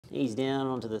ease down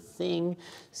onto the thing,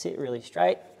 sit really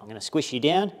straight. I'm going to squish you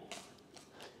down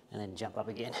and then jump up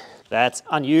again. That's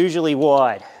unusually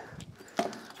wide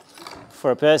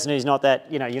for a person who's not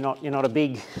that, you know, you're not a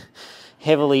big,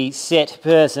 heavily set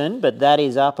person, but that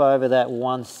is up over that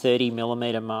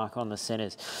 130mm mark on the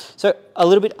centers. So a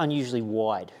little bit unusually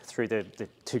wide through the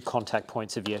two contact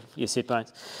points of your sit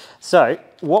bones. So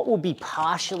what will be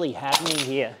partially happening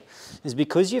here is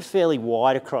because you're fairly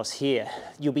wide across here,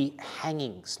 you'll be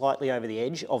hanging slightly over the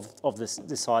edge of the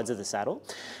sides of the saddle.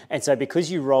 And so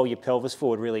because you roll your pelvis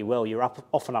forward really well, you're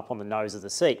often up on the nose of the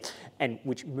seat, and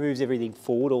which moves everything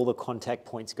forward, all the contact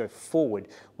points go forward,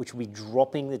 which will be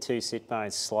dropping the two sit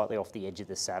bones slightly off the edge of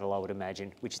the saddle, I would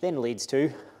imagine, which then leads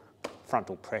to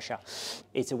frontal pressure.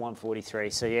 It's a 143.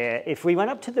 So yeah, if we went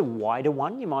up to the wider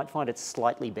one, you might find it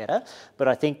slightly better, but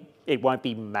I think it won't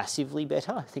be massively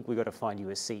better. I think we've got to find you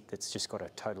a seat that's just got a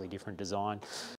totally different design.